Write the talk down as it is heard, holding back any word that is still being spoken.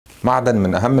معدن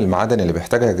من أهم المعادن اللي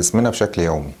بيحتاجها جسمنا بشكل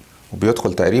يومي،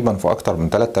 وبيدخل تقريبا في أكتر من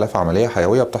 3000 عملية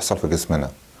حيوية بتحصل في جسمنا.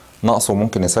 نقصه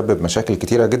ممكن يسبب مشاكل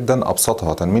كتيرة جدا،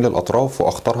 أبسطها تنميل الأطراف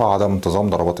وأخطرها عدم انتظام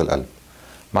ضربات القلب.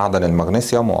 معدن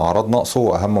المغنيسيوم وأعراض نقصه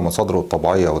وأهم مصادره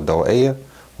الطبيعية والدوائية،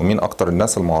 ومين أكتر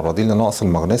الناس المعرضين لنقص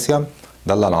المغنيسيوم،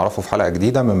 ده اللي هنعرفه في حلقة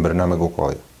جديدة من برنامج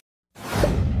وقاية.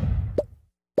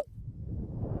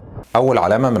 أول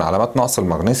علامة من علامات نقص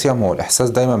المغنيسيوم هو الإحساس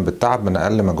دايما بالتعب من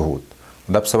أقل مجهود،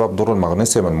 وده بسبب دور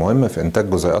المغنيسيوم المهم في إنتاج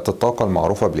جزيئات الطاقة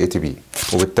المعروفة بالATP،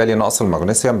 وبالتالي نقص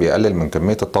المغنيسيوم بيقلل من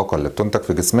كمية الطاقة اللي بتنتج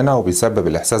في جسمنا وبيسبب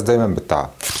الإحساس دايما بالتعب.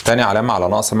 تاني علامة على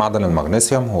نقص معدن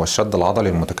المغنيسيوم هو الشد العضلي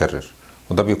المتكرر،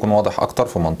 وده بيكون واضح أكتر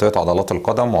في منطقة عضلات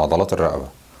القدم وعضلات الرقبة،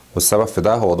 والسبب في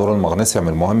ده هو دور المغنيسيوم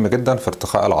المهم جدا في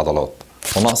ارتخاء العضلات،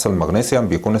 ونقص المغنيسيوم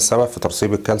بيكون السبب في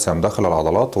ترسيب الكالسيوم داخل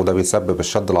العضلات، وده بيسبب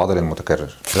الشد العضلي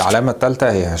المتكرر. العلامة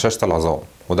الثالثة هي هشاشة العظام،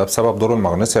 وده بسبب دور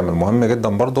المغنيسيوم المهم جدا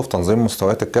برضه في تنظيم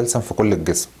مستويات الكالسيوم في كل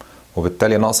الجسم،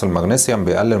 وبالتالي نقص المغنيسيوم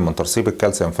بيقلل من ترسيب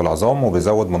الكالسيوم في العظام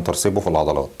وبيزود من ترسيبه في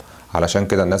العضلات. علشان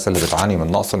كده الناس اللي بتعاني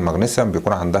من نقص المغنيسيوم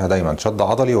بيكون عندها دايما شد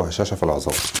عضلي وهشاشة في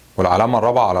العظام. والعلامة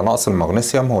الرابعة على نقص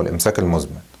المغنيسيوم هو الإمساك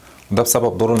المزمن، وده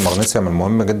بسبب دور المغنيسيوم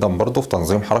المهم جدا برضه في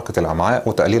تنظيم حركة الأمعاء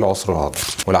وتقليل عسر الهضم.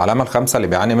 والعلامة الخامسة اللي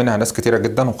بيعاني منها ناس كتيرة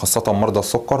جدا وخاصة مرضى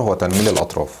السكر هو تنميل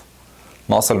الأطراف.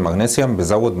 نقص المغنيسيوم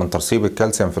بيزود من ترسيب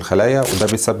الكالسيوم في الخلايا، وده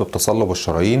بيسبب تصلب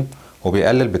الشرايين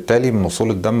وبيقلل بالتالي من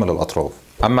وصول الدم للأطراف.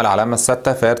 أما العلامة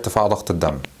السادسة فهي ارتفاع ضغط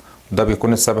الدم، وده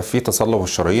بيكون السبب فيه تصلب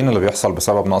الشرايين اللي بيحصل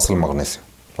بسبب نقص المغنيسيوم.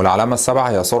 والعلامة السابعة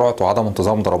هي سرعة وعدم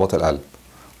انتظام ضربات القلب،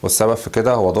 والسبب في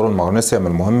كده هو دور المغنيسيوم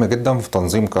المهم جدا في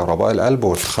تنظيم كهرباء القلب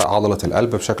وارتخاء عضلة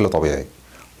القلب بشكل طبيعي،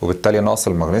 وبالتالي نقص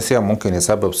المغنيسيوم ممكن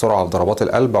يسبب سرعة في ضربات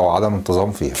القلب أو عدم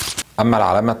انتظام فيها. أما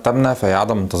العلامة الثامنة فهي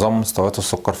عدم انتظام مستويات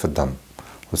السكر في الدم،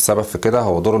 والسبب في كده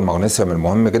هو دور المغنيسيوم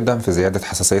المهم جدا في زيادة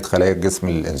حساسية خلايا الجسم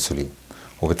للأنسولين،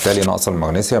 وبالتالي نقص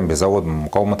المغنيسيوم بيزود من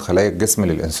مقاومة خلايا الجسم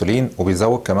للأنسولين،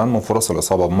 وبيزود كمان من فرص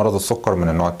الإصابة بمرض السكر من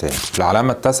النوع الثاني.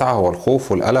 العلامة التاسعة هو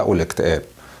الخوف والقلق والاكتئاب،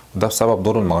 وده بسبب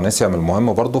دور المغنيسيوم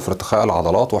المهم برضه في ارتخاء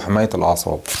العضلات وحماية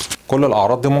الأعصاب. كل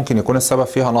الأعراض دي ممكن يكون السبب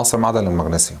فيها نقص معدن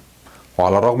المغنيسيوم،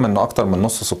 وعلى الرغم ان اكتر من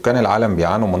نص سكان العالم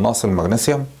بيعانوا من نقص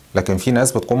المغنيسيوم، لكن في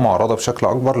ناس بتكون معرضة بشكل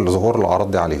اكبر لظهور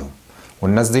الاعراض دي عليهم،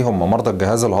 والناس دي هم مرضى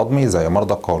الجهاز الهضمي زي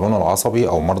مرضى القولون العصبي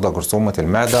او مرضى جرثومة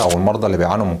المعدة او المرضى اللي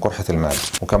بيعانوا من قرحة المعدة،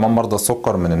 وكمان مرضى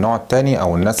السكر من النوع الثاني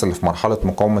او الناس اللي في مرحلة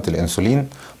مقاومة الانسولين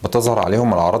بتظهر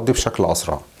عليهم الاعراض دي بشكل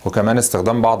اسرع. وكمان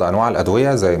استخدام بعض انواع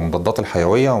الادوية زي المضادات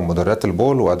الحيوية ومدرات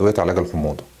البول وادوية علاج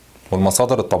الحموضة.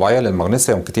 والمصادر الطبيعية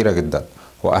للمغنيسيوم كتيرة جدا،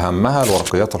 واهمها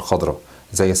الورقيات الخضراء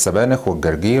زي السبانخ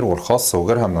والجرجير والخس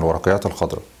وغيرها من الورقيات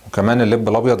الخضراء، وكمان اللب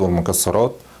الابيض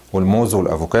والمكسرات والموز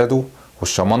والافوكادو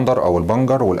والشمندر او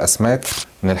البنجر والاسماك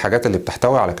من الحاجات اللي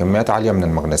بتحتوي على كميات عاليه من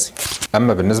المغنيسيوم.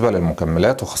 اما بالنسبه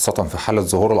للمكملات وخاصه في حاله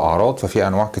ظهور الاعراض ففي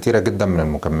انواع كتيره جدا من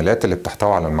المكملات اللي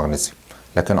بتحتوي على المغنيسيوم،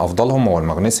 لكن افضلهم هو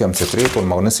المغنيسيوم ستريت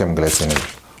والمغنيسيوم جلايسينيت،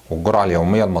 والجرعه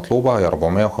اليوميه المطلوبه هي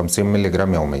 450 مللي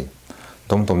جرام يوميا.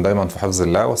 دمتم دايما في حفظ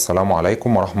الله، والسلام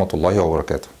عليكم ورحمه الله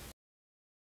وبركاته.